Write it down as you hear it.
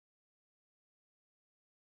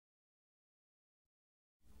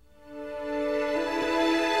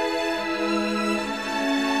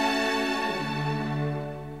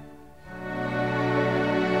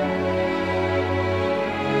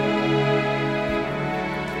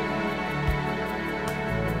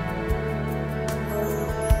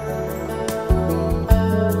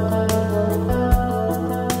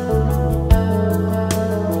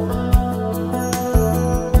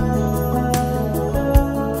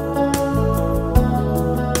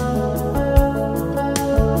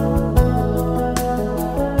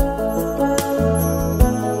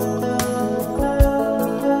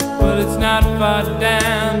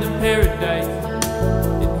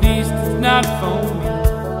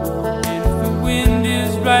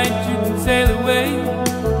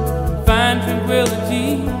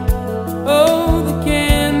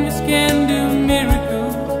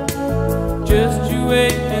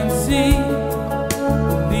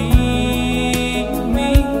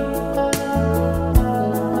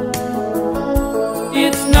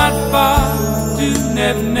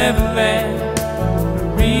forever, never last.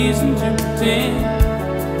 No reason to pretend.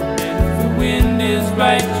 And if the wind is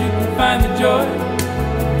right, you can find the joy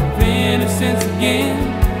of innocence again.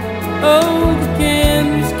 Oh, the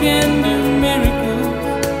candles can do miracles.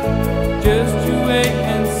 Just you wait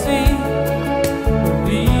and see.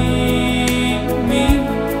 Believe me.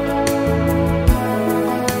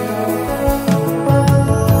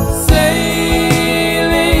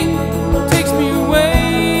 Sailing takes me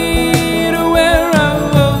away to where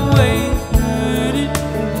I've always heard it.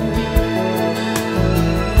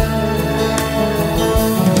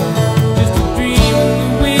 Just a dream of the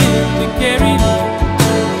wind that carried me.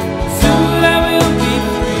 Soon I will be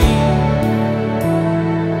free.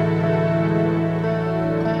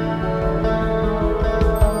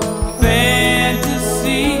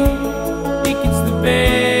 Fantasy, it gets the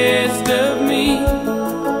best of me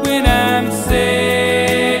when I'm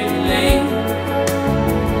sailing.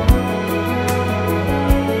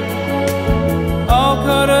 All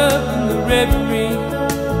caught up in the reverie.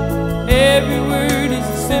 Every word is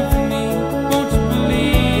a symphony. Won't you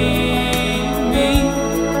believe me?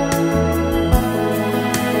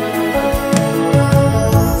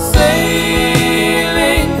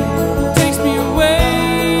 Sailing takes me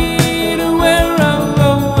away to where I've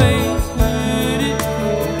always heard it.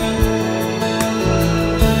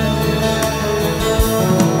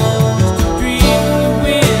 Just a dream of the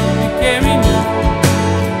wind to carry me.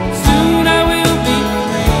 Soon I will be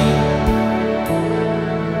free.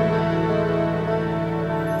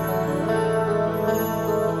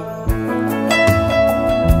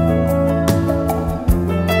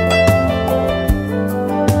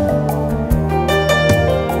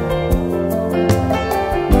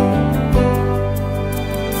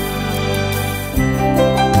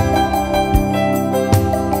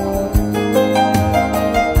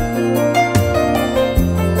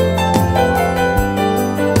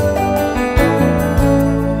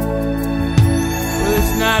 Well,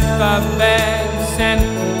 it's not far back to Santa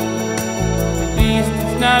Cruz. At least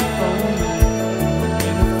it's not from me.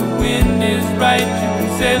 And if the wind is right, you can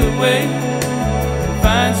sail away and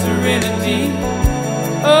find serenity.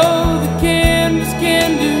 Oh, the canvas can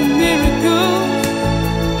do miracles.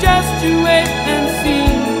 Just you wait and see,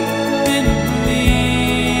 then you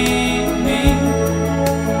believe me.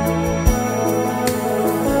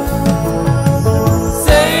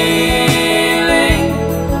 Sailing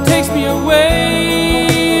takes me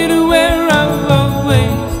away to where I've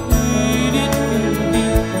always heard it could be.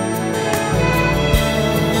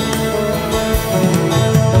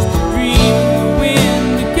 Just a dream of the wind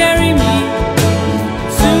to carry me.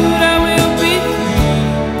 Soon I will be free.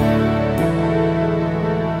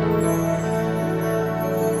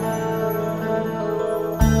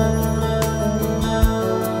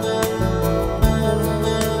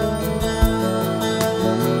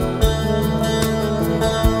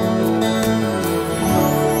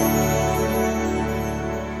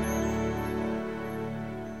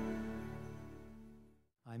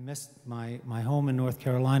 I missed my home in North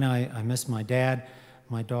Carolina. I missed my dad,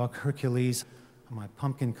 my dog Hercules, my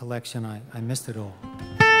pumpkin collection. I missed it all.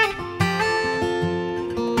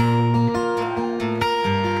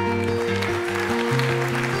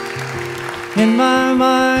 In my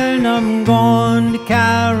mind, I'm going to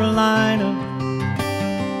Carolina.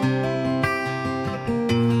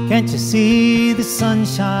 Can't you see the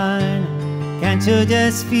sunshine? Can't you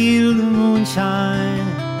just feel the moonshine?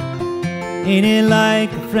 Ain't it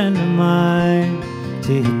like a friend of mine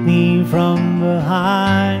to hit me from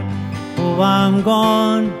behind? Oh, I'm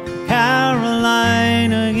gone to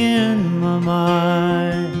Carolina again in my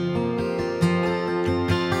mind.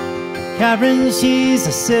 Karen, she's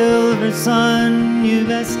a silver sun. You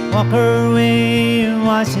best walk her way and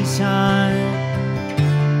watch it shine.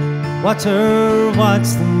 Watch her watch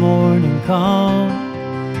the morning come.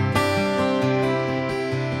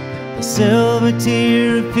 A silver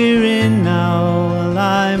tear appearing now while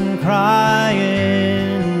I'm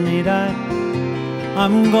crying. Need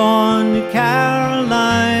I'm gone to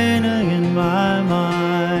Carolina in my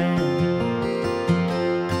mind.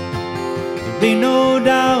 There'll be no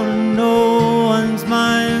doubt in no one's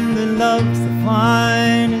mind that love's the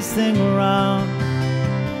finest thing around.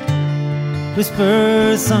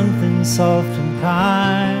 Whisper something soft and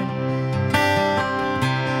kind.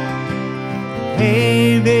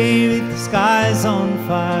 Hey baby, the sky's on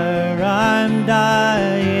fire, I'm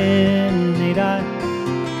dying. Need I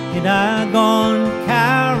gone to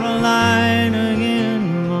Carolina again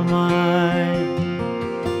in my mind?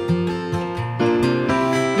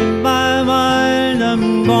 In my mind,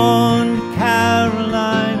 I'm gone to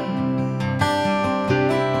Carolina.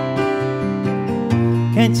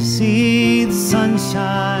 Can't you see the sunshine?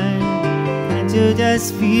 sunshine? Can't you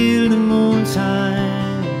just feel the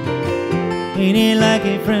moonshine? Ain't it like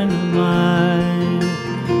a friend of mine?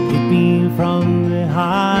 Hit me from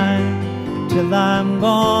behind till I'm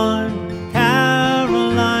gone,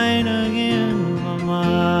 Carolina in my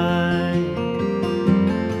mind.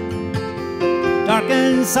 Dark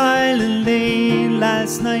and silent lane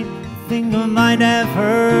last night, I think I might have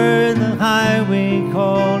heard the highway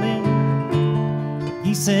calling.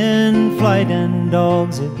 Geese in flight and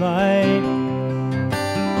dogs at bite.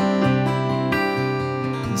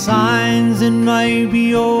 Signs that might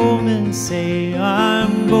be omens say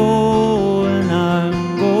I'm going,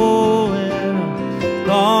 I'm going.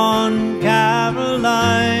 Gone,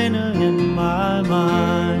 Carolina in my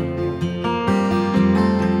mind.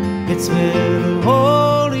 It's with a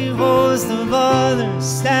holy host of others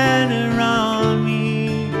standing around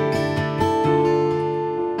me.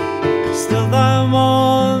 Still I'm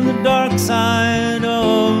on the dark side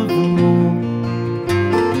of the moon,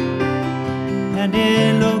 and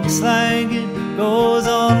it looks like it goes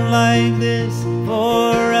on like this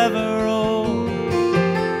forever. Oh,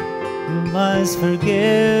 you must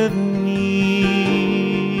forgive me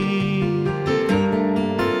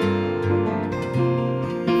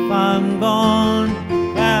if I'm gone,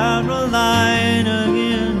 Carolina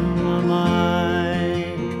in my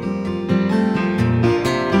mind.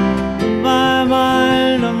 In my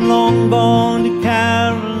mind, I'm long gone to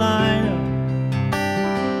Carolina.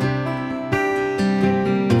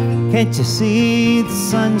 Can't you see the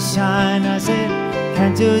sunshine? I said,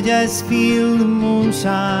 can't you just feel the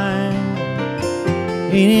moonshine?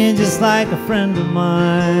 Ain't it just like a friend of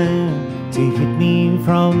mine to hit me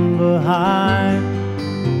from behind?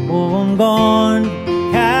 Oh, I'm gone,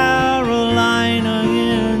 Carolina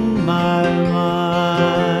in my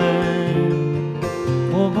mind.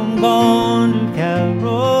 Oh, I'm gone to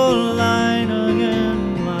Carolina in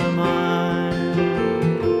my mind.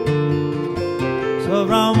 So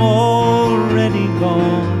I'm already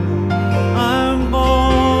gone, I'm gone.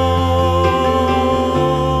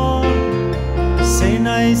 Say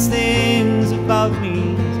nice things about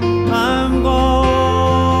me, I'm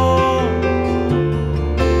gone.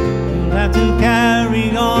 You'll have to carry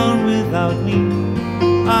on without me,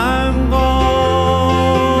 I'm gone.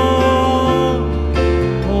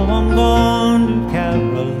 Oh, I'm gone to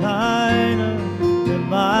Carolina in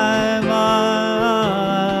my mind.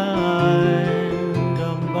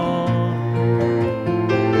 I'm gone.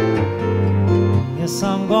 Yes,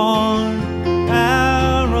 I'm gone,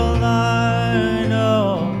 Carolina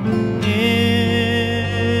in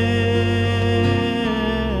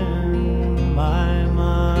my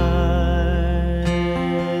mind.